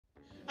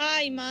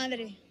Ay,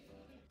 madre.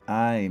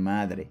 Ay,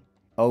 madre.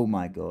 Oh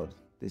my God.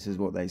 This is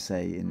what they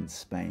say in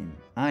Spain.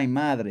 Ay,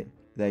 madre.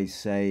 They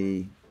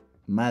say,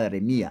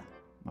 madre mía.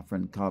 My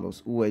friend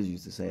Carlos always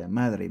used to say,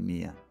 madre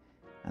mía.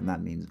 And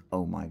that means,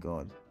 oh my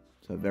God.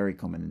 So very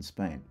common in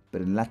Spain.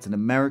 But in Latin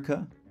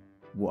America,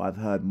 what I've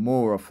heard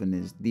more often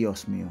is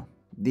Dios mío.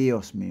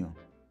 Dios mío.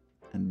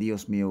 And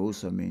Dios mío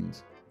also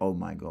means, oh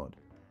my God.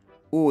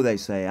 Or they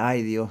say,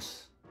 ay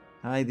Dios.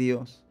 Ay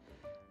Dios.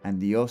 And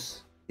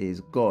Dios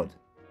is God,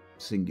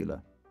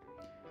 singular.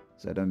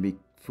 So don't be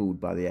fooled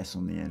by the S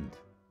on the end.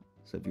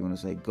 So if you want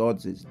to say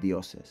gods, it's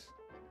dioses.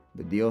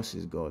 But Dios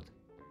is God.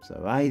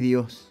 So ay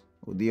Dios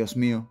or Dios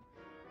mío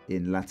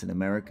in Latin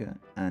America.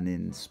 And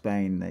in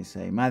Spain, they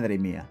say madre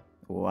mía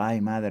or ay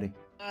madre.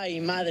 Ay,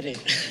 madre.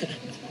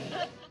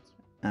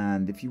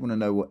 And if you want to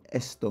know what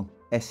esto,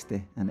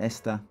 este, and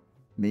esta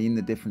mean,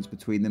 the difference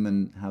between them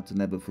and how to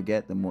never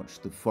forget, then watch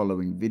the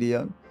following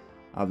video.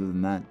 Other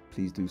than that,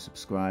 please do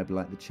subscribe,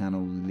 like the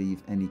channel,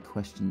 leave any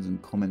questions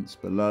and comments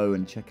below,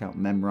 and check out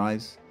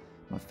Memrise,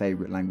 my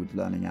favorite language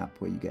learning app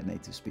where you get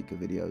native speaker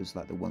videos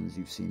like the ones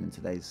you've seen in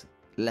today's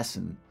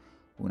lesson.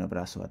 Un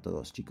abrazo a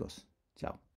todos, chicos. Ciao.